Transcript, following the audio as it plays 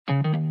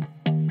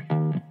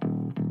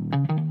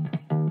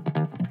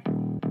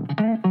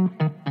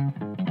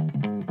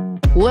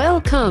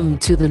Welcome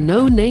to the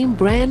No Name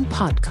Brand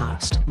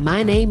Podcast.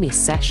 My name is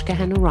Sashka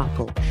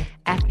Hanna-Rappl,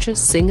 actress,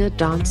 singer,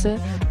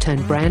 dancer,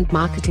 turned brand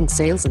marketing,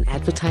 sales, and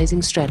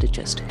advertising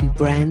strategist who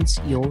brands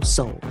your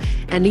soul.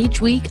 And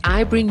each week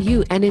I bring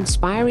you an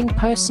inspiring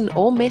person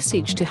or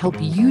message to help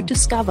you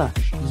discover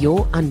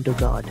your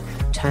underdog.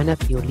 Turn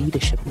up your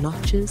leadership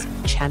notches,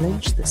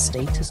 challenge the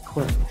status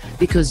quo,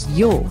 because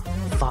you're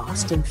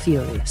fast and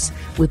furious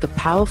with a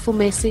powerful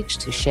message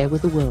to share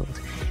with the world.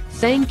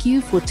 Thank you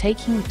for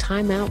taking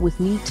time out with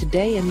me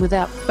today, and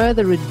without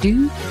further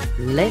ado,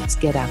 let's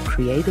get our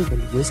creative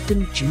and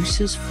wisdom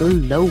juices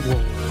flowing.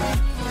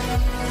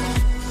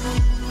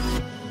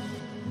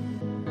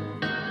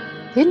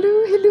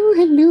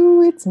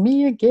 Hello, it's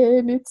me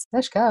again, it's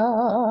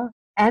Sashka.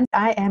 And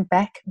I am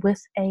back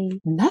with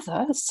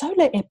another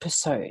solo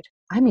episode.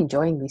 I'm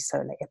enjoying these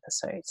solo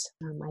episodes.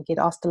 I get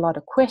asked a lot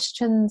of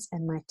questions,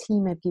 and my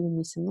team have given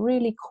me some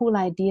really cool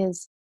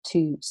ideas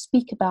to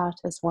speak about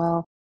as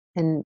well.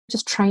 And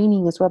just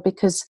training as well,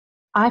 because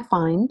I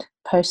find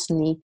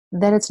personally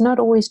that it's not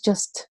always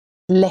just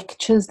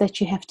lectures that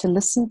you have to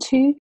listen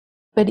to,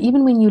 but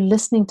even when you're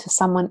listening to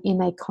someone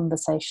in a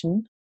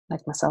conversation,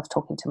 like myself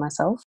talking to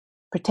myself,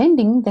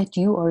 pretending that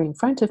you are in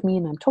front of me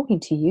and I'm talking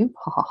to you,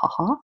 ha ha ha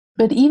ha.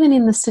 But even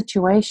in the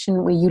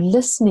situation where you're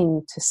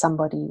listening to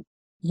somebody,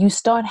 you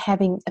start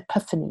having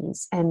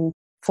epiphanies. And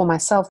for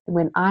myself,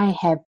 when I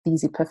have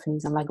these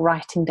epiphanies, I'm like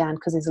writing down,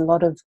 because there's a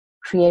lot of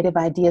creative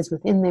ideas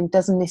within them.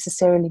 Doesn't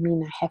necessarily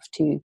mean I have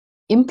to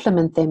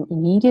implement them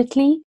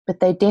immediately,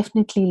 but they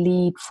definitely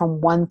lead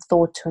from one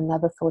thought to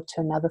another thought to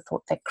another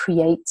thought that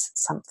creates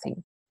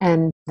something.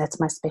 And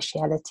that's my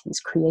speciality, is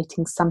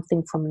creating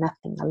something from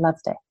nothing. I love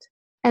that.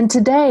 And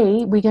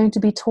today we're going to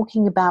be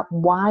talking about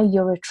why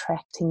you're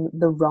attracting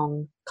the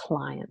wrong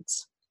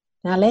clients.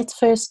 Now let's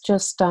first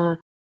just,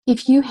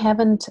 if you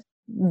haven't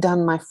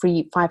done my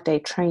free 5-day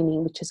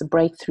training, which is a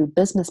breakthrough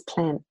business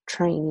plan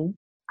training,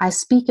 I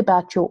speak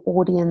about your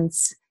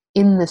audience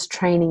in this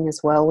training as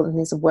well, and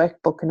there's a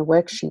workbook and a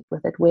worksheet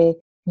with it where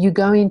you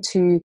go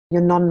into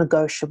your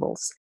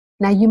non-negotiables.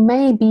 Now, you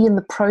may be in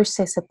the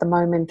process at the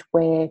moment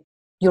where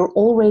you're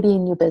already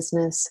in your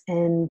business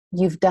and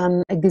you've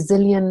done a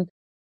gazillion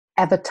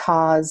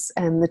avatars,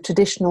 and the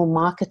traditional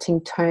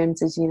marketing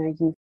terms is,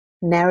 you've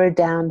narrowed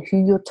down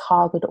who your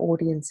target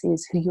audience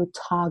is, who your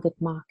target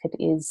market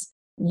is.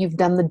 You've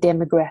done the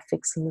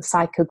demographics and the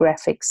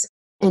psychographics,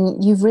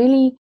 and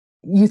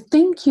you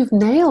think you've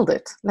nailed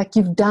it, like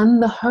you've done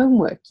the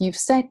homework. You've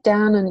sat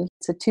down, and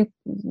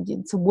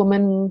it's a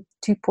woman,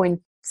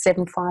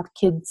 2.75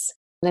 kids,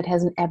 that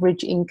has an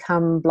average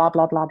income, blah,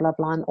 blah, blah, blah,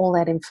 blah, and all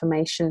that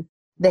information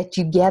that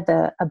you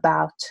gather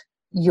about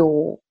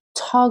your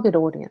target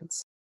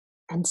audience.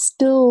 And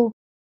still,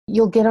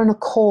 you'll get on a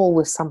call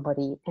with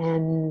somebody,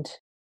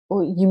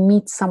 or you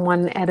meet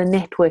someone at a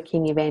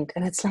networking event,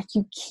 and it's like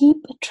you keep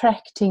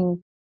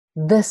attracting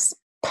this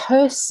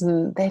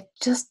person that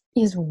just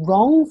is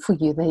wrong for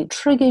you. They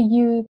trigger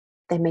you,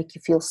 they make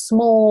you feel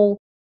small,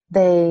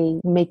 they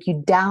make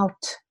you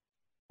doubt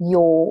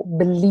your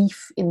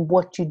belief in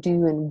what you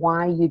do and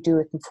why you do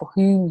it and for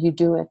whom you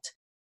do it.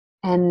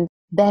 And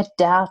that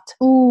doubt,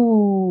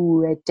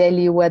 I tell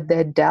you what,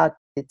 that doubt,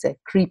 it's a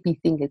creepy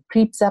thing. It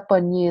creeps up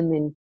on you and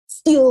then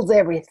steals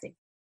everything.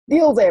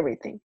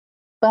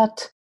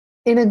 But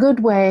in a good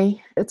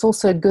way, it's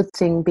also a good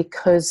thing,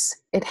 because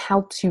it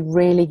helps you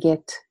really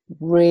get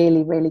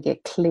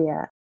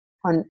clear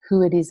on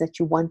who it is that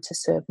you want to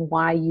serve,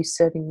 why you're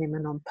serving them,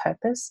 and on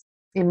purpose.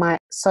 In my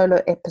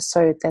solo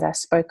episode that I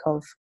spoke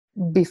of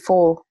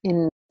before,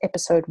 in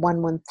episode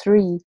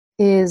 113,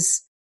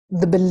 is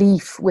the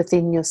belief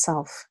within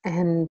yourself.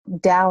 And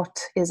doubt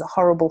is a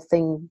horrible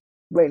thing,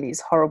 really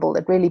is horrible.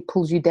 It really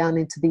pulls you down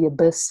into the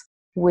abyss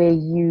where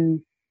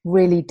you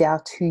really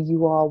doubt who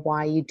you are,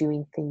 why you're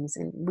doing things,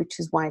 and which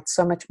is why it's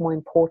so much more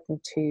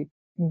important to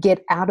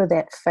get out of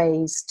that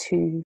phase,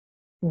 to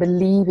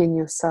believe in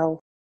yourself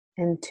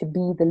and to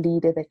be the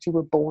leader that you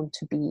were born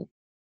to be.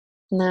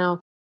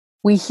 Now,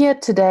 we hear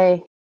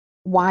today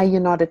why you're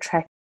not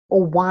attracting,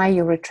 or why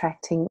you're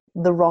attracting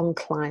the wrong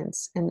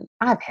clients. And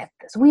I've had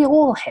this. We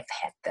all have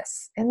had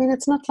this. I mean,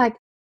 it's not like,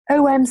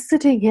 I'm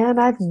sitting here and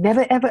I've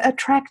never ever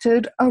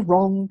attracted a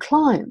wrong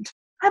client.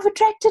 I've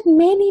attracted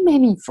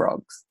many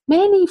frogs.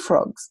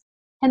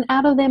 And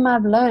out of them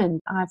I've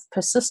learned. I've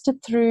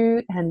persisted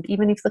through, and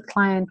even if the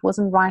client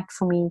wasn't right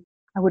for me,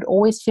 I would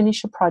always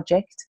finish a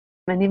project.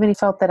 And even if I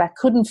felt that I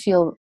couldn't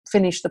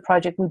finish the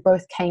project, we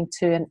both came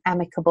to an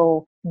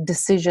amicable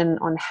decision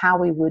on how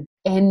we would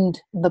end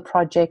the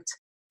project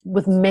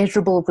with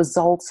measurable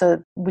results,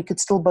 so we could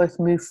still both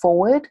move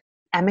forward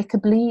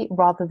amicably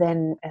rather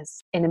than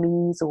as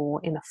enemies or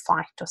in a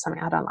fight or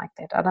something. I don't like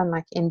that. I don't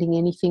like ending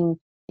anything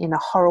in a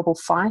horrible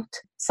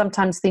fight.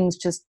 Sometimes things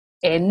just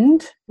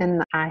end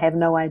and I have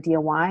no idea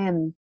why,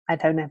 and I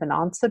don't have an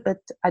answer, but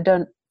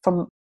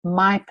from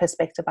my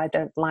perspective, I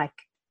don't like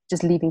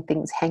just leaving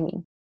things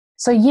hanging.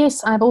 So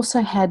yes, I've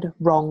also had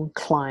wrong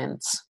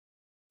clients.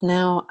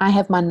 Now I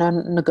have my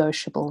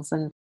non-negotiables,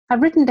 and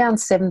I've written down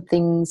 7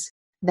 things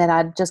that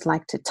I'd just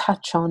like to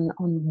touch on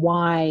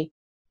why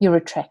you're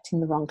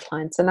attracting the wrong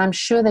clients. And I'm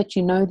sure that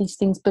you know these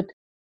things, but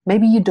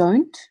maybe you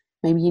don't.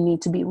 Maybe you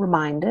need to be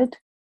reminded.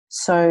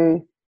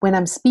 So when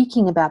I'm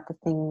speaking about the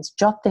things,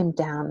 jot them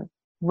down,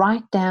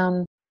 write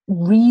down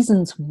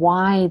reasons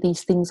why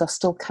these things are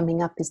still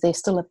coming up. Is there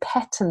still a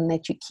pattern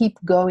that you keep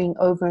going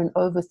over and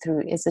over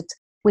through? Is it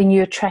when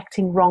you're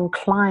attracting wrong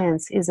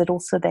clients? Is it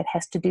also that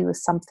has to do with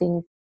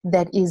something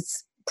that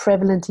is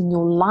prevalent in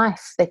your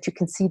life, that you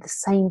can see the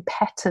same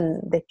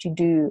pattern that you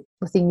do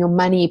within your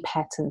money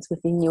patterns,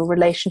 within your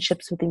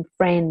relationships within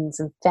friends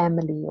and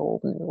family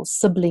or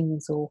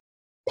siblings or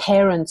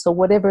parents or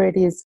whatever it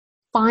is?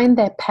 Find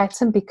that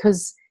pattern,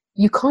 because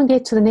you can't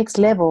get to the next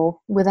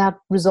level without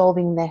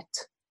resolving that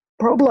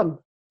problem.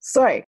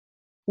 So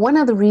one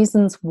of the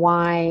reasons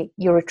why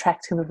you're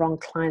attracting the wrong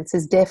clients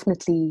is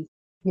definitely,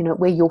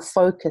 where your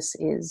focus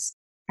is,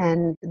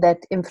 and that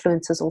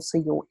influences also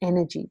your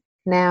energy.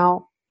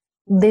 Now,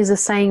 there's a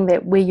saying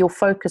that where your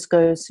focus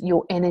goes,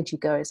 your energy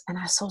goes. And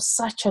I saw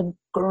such a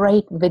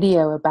great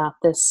video about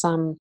this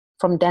from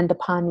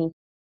Dandapani.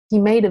 He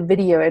made a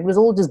video. It was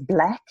all just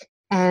black,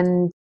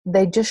 and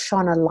they just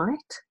shone a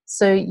light.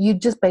 So you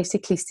just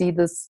basically see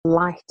this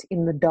light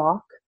in the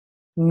dark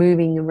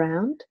moving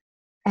around.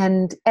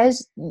 And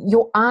as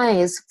your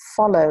eyes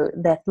follow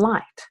that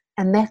light,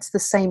 and that's the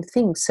same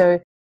thing. So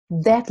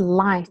that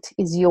light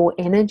is your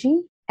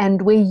energy,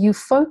 and where you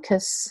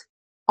focus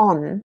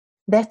on,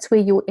 that's where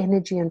your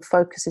energy and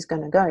focus is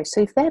going to go.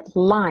 So if that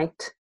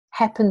light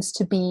happens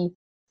to be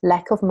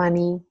lack of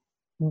money,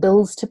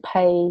 bills to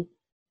pay,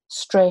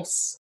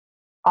 stress,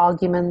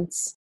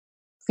 arguments,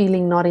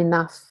 feeling not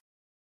enough,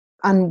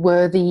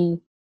 unworthy,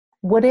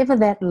 whatever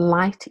that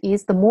light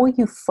is, the more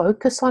you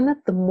focus on it,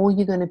 the more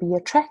you're going to be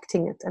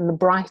attracting it, and the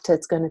brighter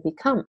it's going to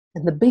become,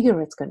 and the bigger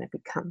it's going to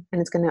become,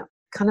 and it's going to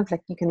kind of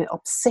like, you're going to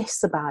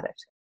obsess about it.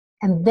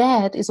 And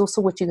that is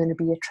also what you're going to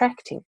be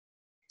attracting.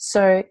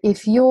 So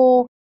if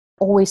you're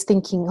always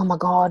thinking, oh my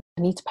God,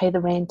 I need to pay the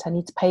rent, I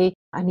need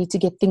to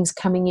get things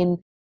coming in,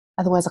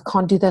 otherwise I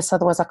can't do this,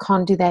 otherwise I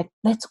can't do that,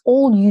 that's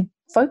all you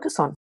focus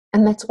on,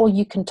 and that's all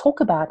you can talk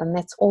about, and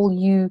that's all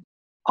you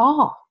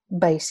are,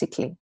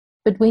 basically.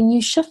 But when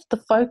you shift the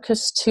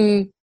focus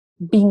to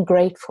being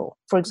grateful,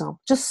 for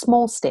example, just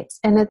small steps,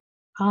 and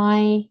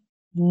I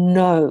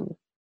know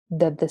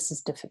that this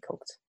is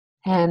difficult,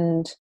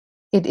 and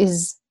it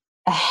is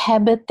a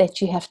habit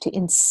that you have to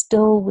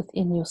instill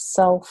within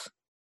yourself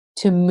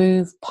to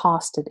move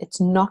past it.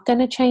 It's not going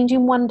to change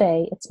in one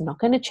day. It's not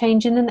going to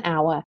change in an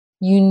hour.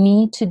 You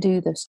need to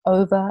do this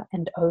over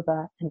and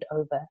over and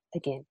over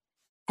again.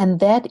 And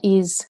that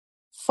is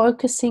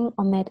focusing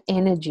on that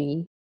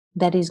energy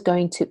that is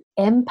going to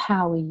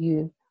empower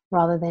you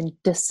rather than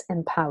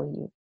disempower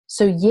you.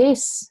 So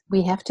yes,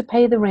 we have to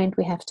pay the rent.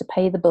 We have to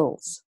pay the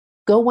bills.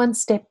 Go one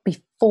step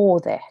before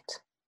that.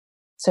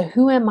 So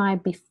who am I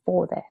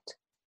before that?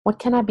 What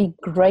can I be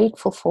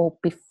grateful for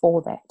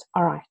before that?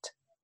 All right.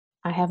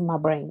 I have my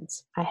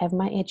brains, I have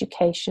my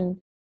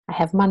education, I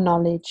have my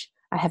knowledge,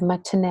 I have my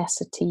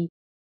tenacity.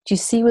 Do you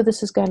see where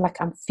this is going? Like,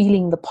 I'm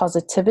feeling the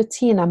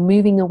positivity and I'm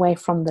moving away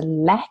from the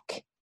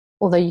lack,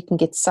 although you can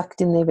get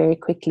sucked in there very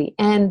quickly.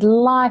 And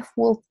life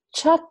will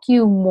chuck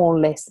you more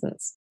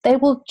lessons. They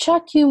will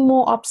chuck you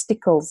more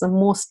obstacles and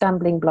more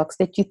stumbling blocks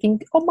that you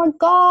think, oh my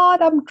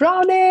God, I'm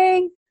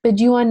drowning. But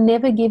you are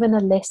never given a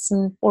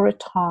lesson or a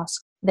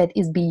task that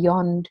is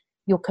beyond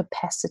your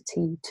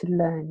capacity to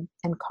learn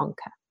and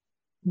conquer.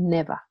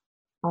 Never.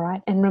 All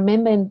right. And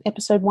remember, in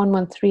episode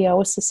 113, I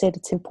also said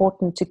it's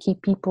important to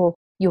keep people,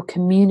 your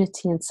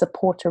community and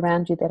support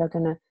around you that are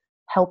going to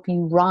help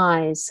you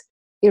rise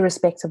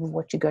irrespective of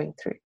what you're going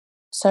through.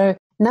 So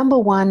number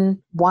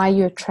one, why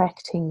you're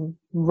attracting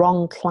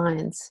wrong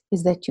clients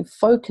is that you're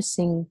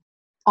focusing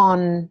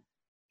on,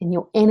 and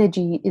your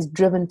energy is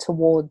driven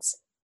towards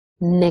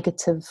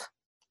negative,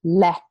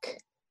 lack,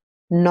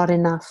 not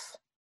enough,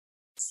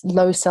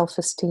 low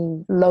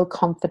self-esteem, low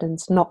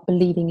confidence, not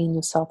believing in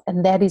yourself.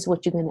 And that is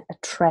what you're going to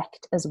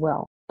attract as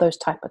well, those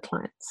type of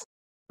clients.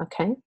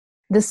 Okay.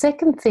 The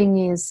second thing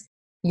is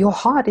your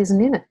heart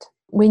isn't in it.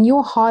 When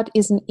your heart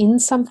isn't in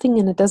something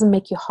and it doesn't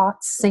make your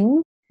heart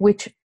sing, where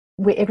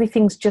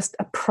everything's just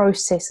a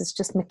process, it's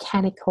just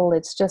mechanical,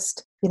 it's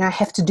just, I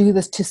have to do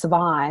this to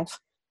survive,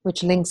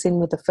 which links in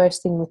with the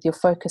first thing with your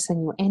focus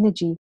and your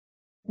energy.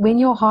 When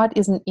your heart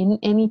isn't in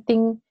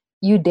anything,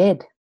 you're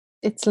dead.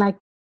 It's like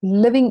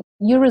living,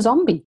 you're a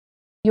zombie.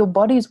 Your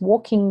body's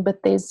walking, but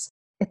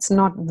it's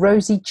not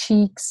rosy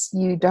cheeks.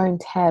 You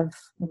don't have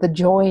the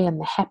joy and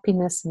the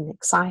happiness and the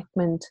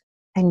excitement.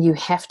 And you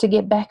have to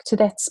get back to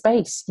that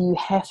space. You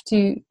have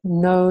to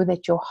know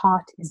that your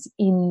heart is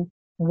in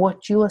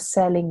what you are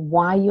selling,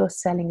 why you're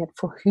selling it,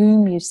 for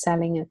whom you're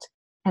selling it,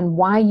 and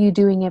why you're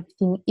doing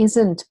everything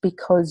isn't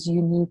because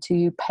you need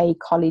to pay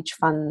college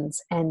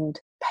funds and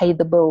pay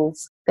the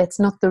bills. That's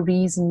not the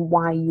reason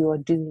why you're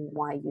doing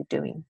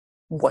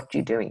what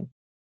you're doing.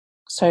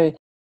 So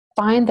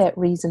find that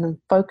reason and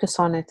focus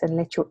on it, and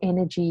let your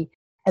energy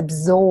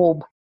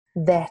absorb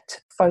that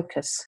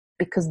focus,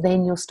 because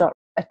then you'll start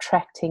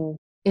attracting,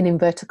 in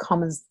inverted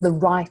commas, the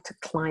right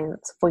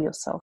clients for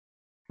yourself.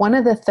 One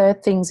of the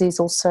third things is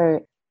also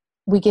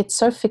we get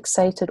so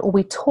fixated, or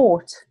we're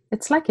taught,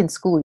 it's like in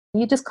school,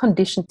 you're just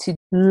conditioned to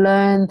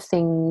learn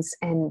things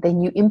and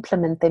then you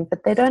implement them,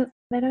 but they don't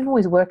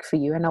always work for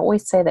you. And I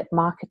always say that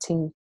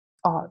marketing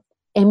are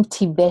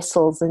empty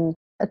vessels, and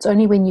it's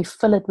only when you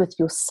fill it with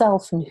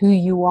yourself and who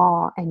you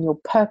are and your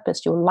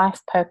purpose, your life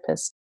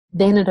purpose,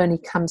 then it only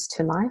comes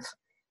to life.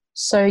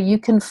 So you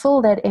can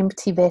fill that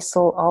empty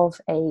vessel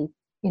of a,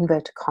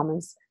 inverted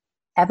commas,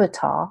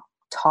 avatar,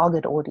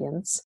 target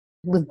audience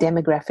with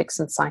demographics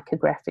and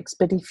psychographics.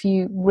 But if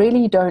you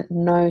really don't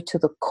know to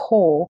the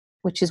core,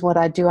 which is what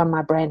I do on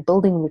my brand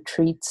building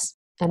retreats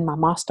and my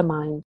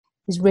mastermind,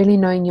 is really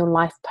knowing your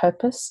life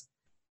purpose,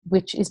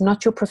 which is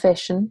not your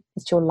profession,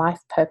 it's your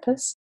life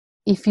purpose.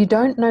 If you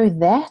don't know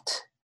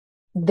that,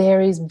 there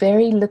is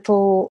very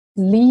little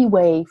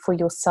leeway for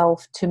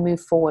yourself to move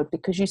forward,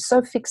 because you're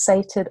so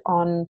fixated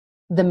on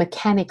the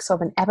mechanics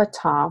of an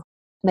avatar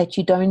that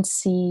you don't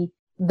see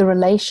the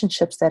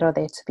relationships that are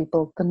there to be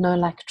built, the know,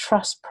 like,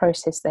 trust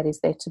process that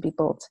is there to be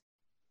built.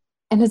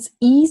 And it's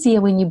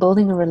easier when you're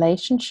building a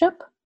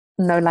relationship,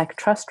 know, like,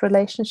 trust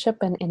relationship,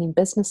 and in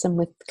business and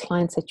with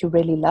clients that you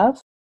really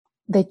love,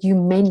 that you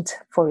meant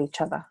for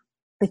each other,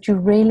 that you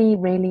really,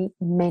 really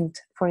meant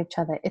for each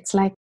other. It's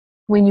like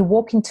when you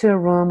walk into a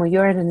room, or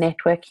you're at a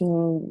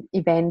networking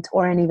event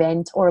or an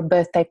event or a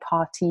birthday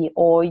party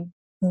or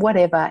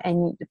whatever,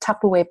 and a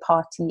Tupperware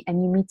party,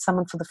 and you meet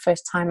someone for the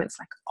first time, it's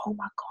like, oh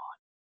my God,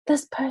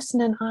 this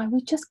person and I,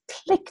 we just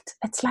clicked.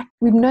 It's like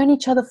we've known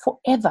each other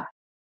forever.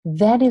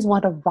 That is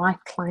what a right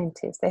client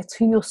is. That's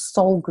who your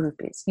soul group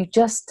is. You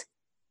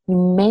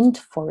meant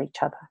for each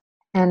other.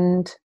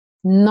 And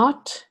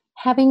not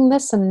having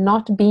this and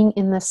not being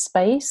in this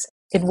space,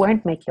 it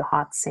won't make your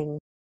heart sing,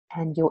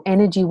 and your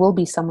energy will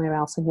be somewhere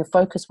else, and your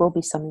focus will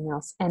be something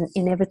else, and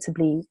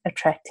inevitably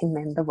attracting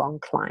then the wrong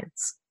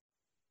clients.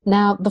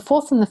 Now, the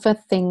fourth and the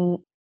fifth thing,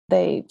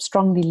 they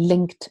strongly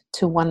linked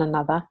to one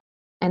another,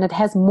 and it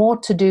has more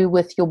to do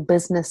with your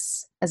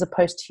business as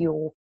opposed to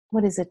your,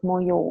 what is it,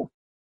 more your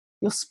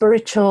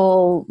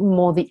spiritual,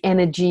 more the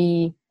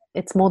energy.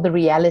 It's more the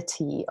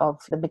reality of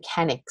the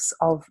mechanics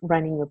of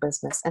running your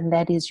business, and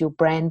that is your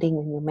branding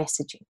and your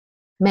messaging.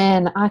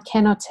 Man, I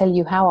cannot tell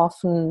you how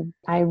often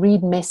I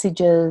read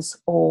messages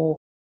or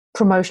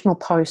promotional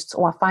posts,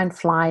 or I find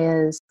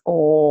flyers,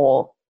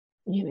 or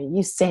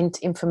you sent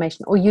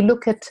information, or you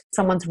look at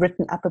someone's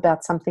written up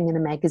about something in a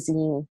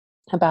magazine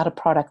about a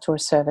product or a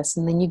service,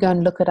 and then you go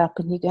and look it up,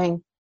 and you're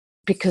going,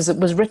 because it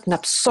was written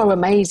up so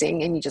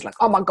amazing, and you're just like,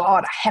 oh my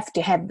God, I have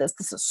to have this.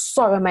 This is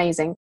so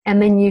amazing.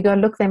 And then you go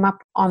look them up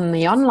on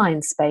the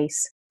online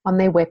space, on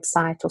their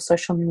website or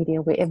social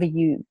media, wherever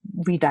you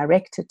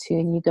redirect it to,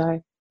 and you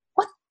go,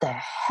 what the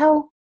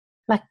hell?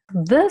 Like,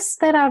 this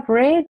that I've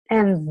read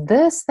and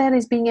this that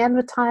is being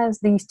advertised,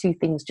 these two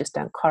things just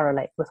don't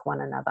correlate with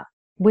one another,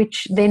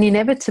 which then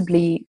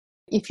inevitably,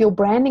 if your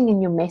branding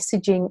and your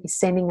messaging is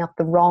sending out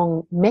the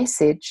wrong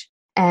message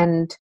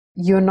and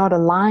you're not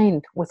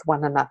aligned with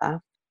one another,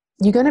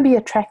 you're going to be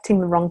attracting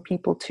the wrong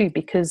people too,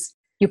 because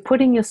you're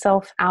putting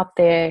yourself out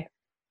there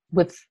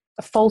with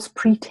a false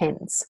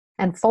pretense,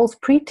 and false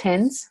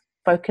pretense,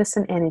 focus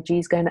and energy,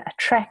 is going to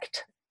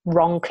attract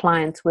wrong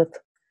clients with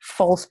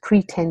false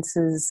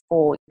pretenses,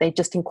 or they're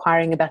just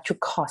inquiring about your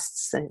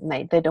costs, and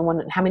they don't want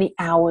to, how many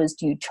hours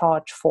do you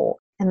charge for,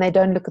 and they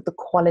don't look at the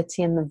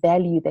quality and the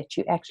value that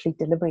you're actually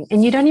delivering.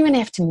 And you don't even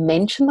have to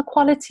mention the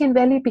quality and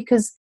value,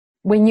 because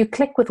when you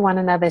click with one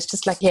another, it's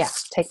just like, yeah,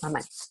 take my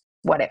money,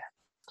 whatever.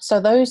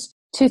 So those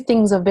two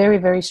things are very,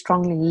 very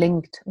strongly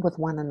linked with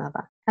one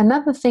another.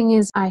 Another thing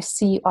is, I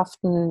see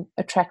often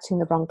attracting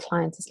the wrong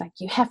clients is like,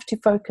 you have to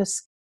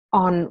focus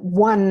on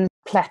one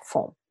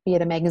platform, be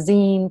it a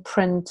magazine,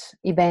 print,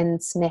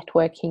 events,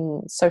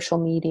 networking, social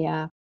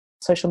media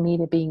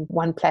being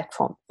one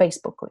platform,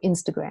 Facebook or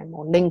Instagram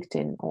or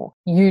LinkedIn or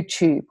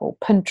YouTube or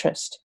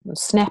Pinterest or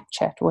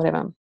Snapchat,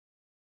 whatever,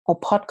 or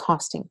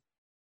podcasting.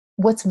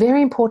 What's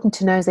very important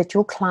to know is that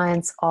your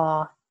clients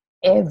are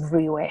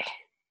everywhere.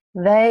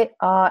 They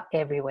are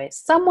everywhere.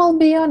 Some will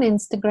be on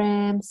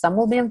Instagram, some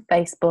will be on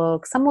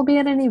Facebook, some will be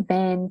at an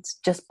event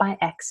just by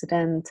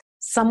accident,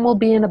 some will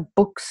be in a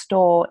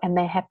bookstore and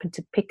they happen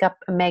to pick up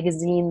a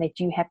magazine that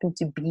you happen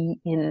to be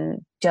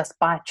in just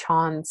by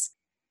chance.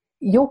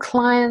 Your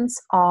clients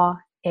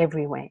are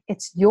everywhere.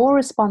 It's your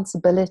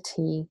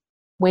responsibility.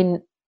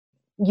 When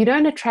you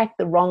don't attract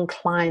the wrong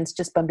clients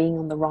just by being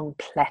on the wrong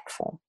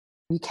platform.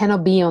 You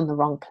cannot be on the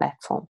wrong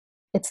platform.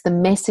 It's the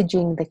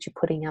messaging that you're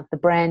putting out, the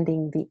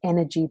branding, the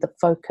energy, the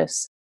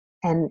focus,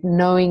 and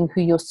knowing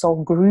who your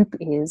soul group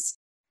is,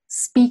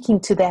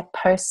 speaking to that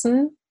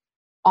person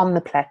on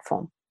the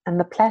platform. And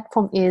the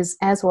platform is,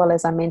 as well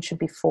as I mentioned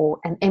before,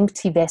 an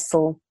empty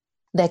vessel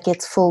that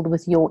gets filled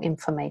with your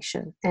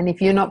information. And if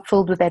you're not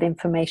filled with that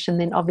information,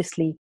 then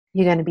obviously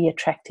you're going to be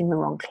attracting the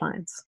wrong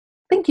clients.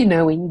 I think you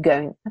know where you're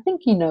going. I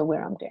think you know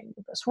where I'm going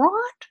with this,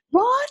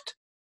 right?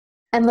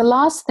 And the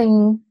last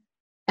thing,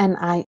 and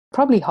I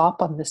probably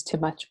harp on this too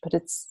much, but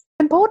it's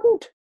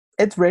important.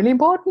 It's really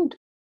important.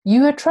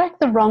 You attract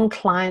the wrong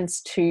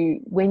clients to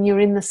when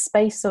you're in the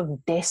space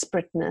of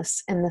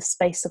desperateness and the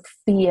space of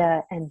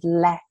fear and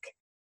lack.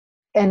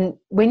 And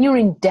when you're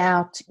in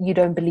doubt, you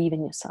don't believe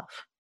in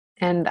yourself.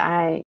 And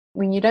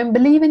when you don't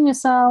believe in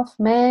yourself,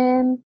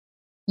 man,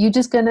 you're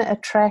just going to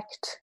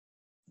attract.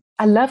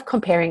 I love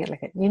comparing it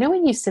like it. You know,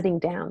 when you're sitting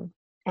down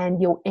and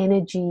your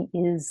energy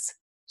is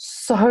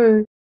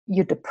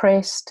you're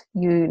depressed,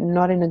 you're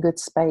not in a good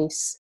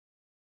space.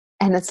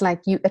 And it's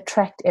like you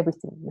attract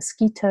everything,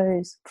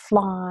 mosquitoes,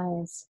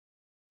 flies.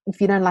 If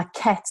you don't like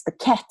cats, the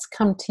cats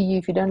come to you.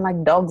 If you don't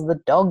like dogs,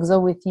 the dogs are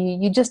with you.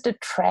 You just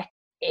attract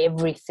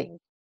everything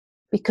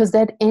because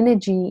that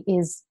energy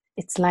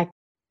it's like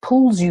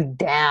pulls you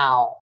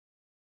down,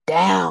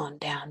 down,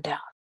 down, down.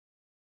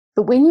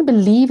 But when you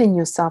believe in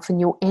yourself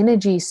and your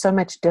energy is so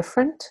much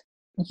different,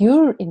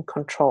 you're in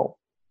control.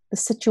 The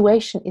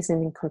situation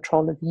isn't in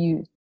control of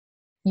you.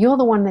 You're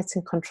the one that's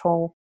in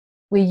control,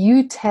 where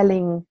you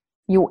telling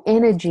your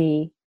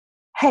energy,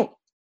 hey,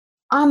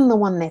 I'm the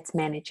one that's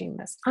managing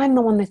this. I'm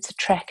the one that's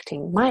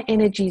attracting. My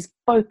energy is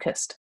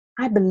focused.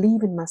 I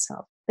believe in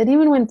myself. That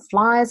even when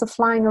flies are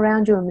flying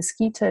around you or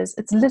mosquitoes,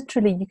 it's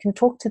literally, you can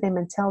talk to them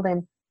and tell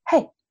them,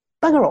 hey,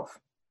 bugger off.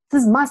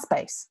 This is my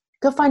space.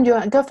 Go find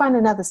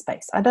another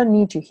space. I don't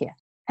need you here.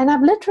 And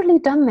I've literally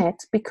done that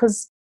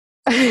because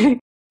when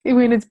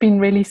it's been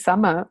really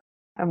summer,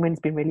 when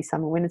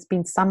it's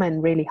been summer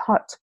and really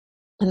hot,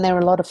 and there are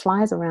a lot of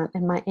flies around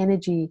and my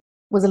energy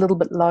was a little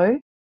bit low,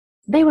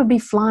 there would be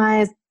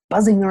flies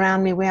buzzing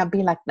around me where I'd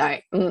be like,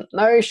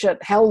 no shit,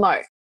 hell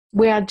no.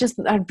 Where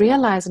I'd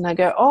realize and I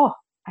go, oh,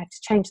 I have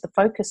to change the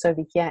focus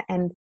over here.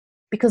 And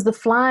because the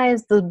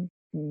flies, the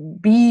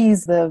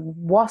bees, the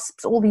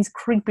wasps, all these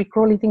creepy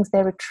crawly things,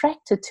 they're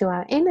attracted to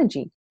our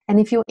energy. And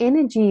if your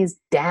energy is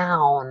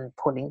down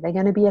pulling, they're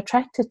going to be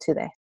attracted to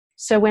that.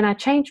 So when I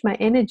change my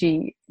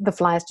energy, the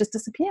flies just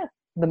disappear.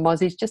 The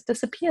mozzies just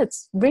disappear.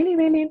 It's really,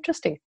 really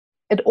interesting.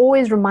 It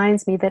always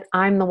reminds me that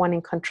I'm the one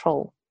in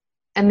control.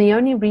 And the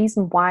only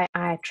reason why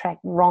I attract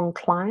wrong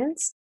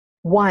clients,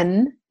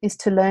 one, is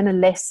to learn a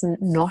lesson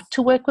not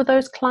to work with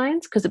those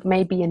clients because it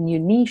may be a new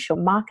niche or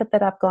market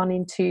that I've gone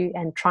into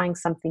and trying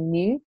something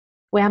new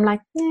where I'm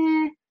like,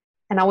 nah,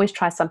 and I always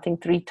try something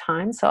 3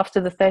 times. So after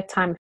the 3rd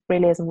time, it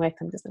really hasn't worked.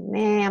 I'm just like,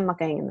 nah, I'm not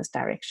going in this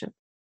direction.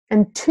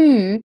 And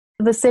 2,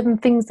 the 7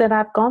 things that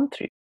I've gone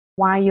through,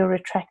 why you're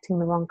attracting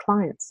the wrong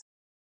clients.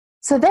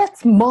 So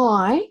that's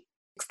my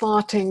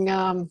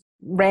exciting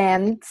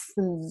rants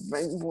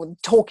and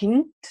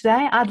talking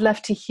today. I'd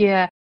love to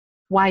hear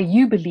why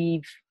you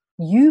believe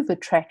you've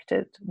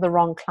attracted the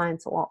wrong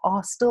clients or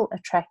are still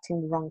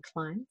attracting the wrong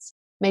clients.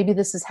 Maybe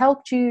this has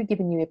helped you,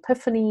 given you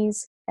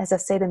epiphanies. As I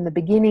said in the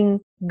beginning,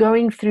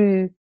 going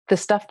through the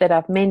stuff that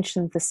I've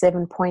mentioned, the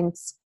 7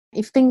 points.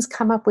 If things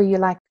come up where you're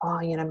like, oh,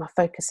 my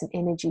focus and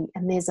energy,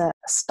 and there's a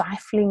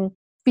stifling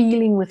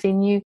feeling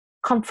within you,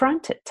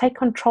 confront it, take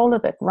control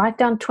of it, write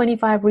down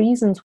 25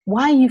 reasons.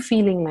 Why are you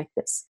feeling like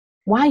this?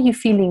 Why are you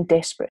feeling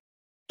desperate?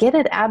 Get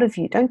it out of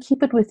you. Don't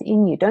keep it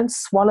within you. Don't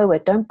swallow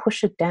it. Don't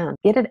push it down.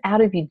 Get it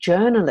out of you.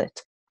 Journal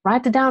it.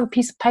 Write it down on a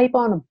piece of paper,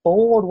 on a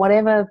board,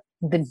 whatever,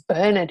 then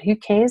burn it. Who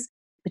cares?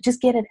 But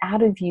just get it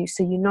out of you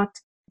so you're not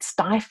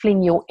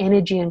stifling your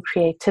energy and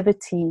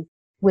creativity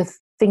with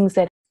things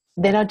that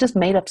are just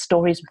made up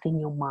stories within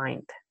your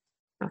mind.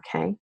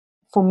 Okay?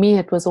 For me,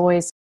 it was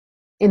always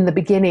in the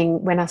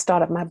beginning when I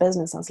started my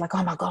business, I was like,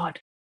 oh my God,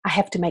 I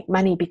have to make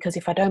money because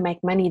if I don't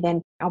make money,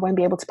 then I won't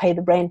be able to pay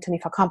the rent. And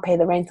if I can't pay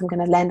the rent, I'm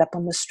going to land up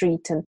on the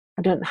street and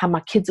I don't know how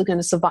my kids are going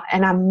to survive.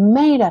 And I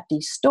made up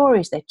these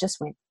stories that just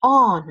went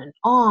on and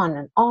on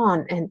and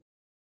on. And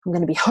I'm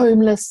going to be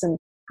homeless and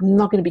I'm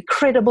not going to be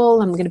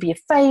credible. I'm going to be a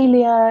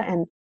failure.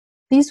 And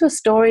these were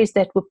stories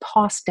that were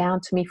passed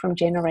down to me from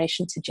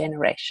generation to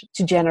generation,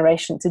 to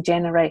generation to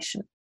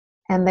generation.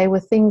 And they were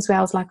things where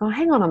I was like, oh,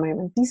 hang on a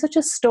moment. These are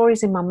just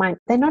stories in my mind.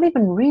 They're not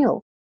even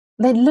real.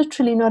 They're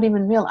literally not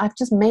even real. I've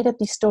just made up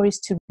these stories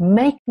to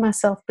make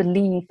myself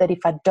believe that if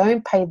I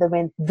don't pay the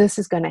rent, this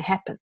is going to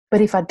happen.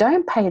 But if I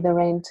don't pay the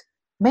rent,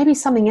 maybe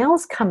something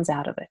else comes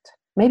out of it.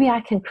 Maybe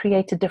I can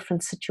create a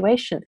different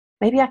situation.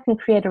 Maybe I can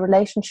create a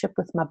relationship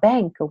with my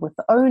bank or with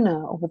the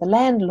owner or with the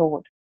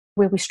landlord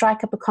where we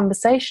strike up a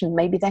conversation.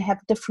 Maybe they have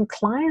different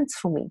clients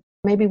for me.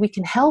 Maybe we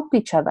can help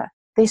each other.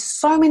 There's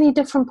so many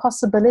different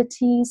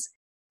possibilities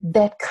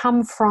that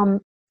come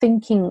from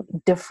thinking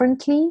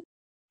differently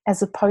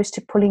as opposed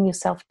to pulling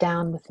yourself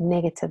down with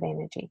negative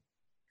energy.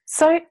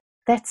 So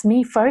that's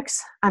me,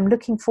 folks. I'm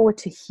looking forward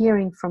to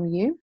hearing from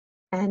you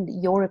and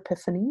your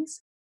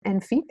epiphanies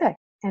and feedback.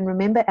 And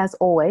remember, as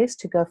always,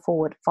 to go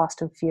forward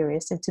fast and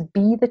furious and to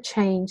be the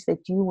change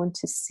that you want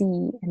to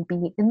see and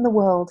be in the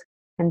world,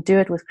 and do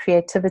it with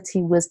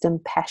creativity, wisdom,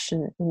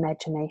 passion,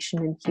 imagination,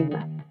 and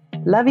humor.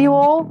 Love you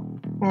all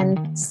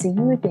and see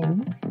you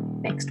again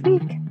next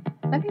week.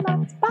 Love you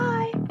lots.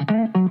 Bye.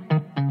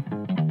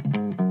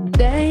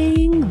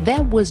 Dang,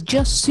 that was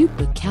just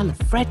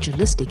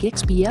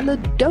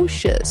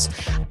supercalifragilisticexpialidocious.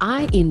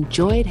 I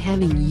enjoyed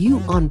having you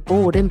on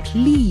board, and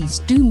please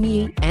do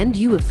me and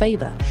you a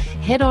favor.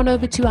 Head on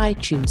over to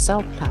iTunes,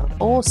 SoundCloud,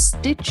 or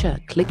Stitcher.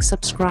 Click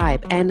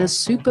subscribe, and a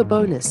super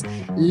bonus,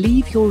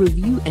 leave your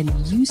review and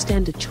you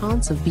stand a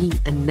chance of being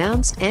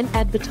announced and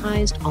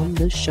advertised on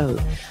the show.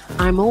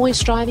 I'm always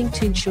striving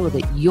to ensure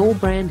that your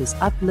brand is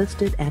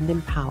uplifted and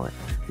empowered.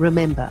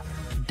 Remember,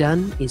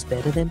 done is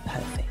better than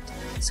perfect.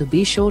 So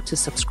be sure to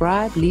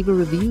subscribe, leave a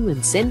review,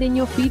 and send in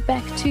your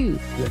feedback too.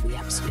 You're the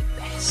absolute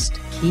best.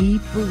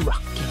 Keep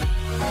rocking.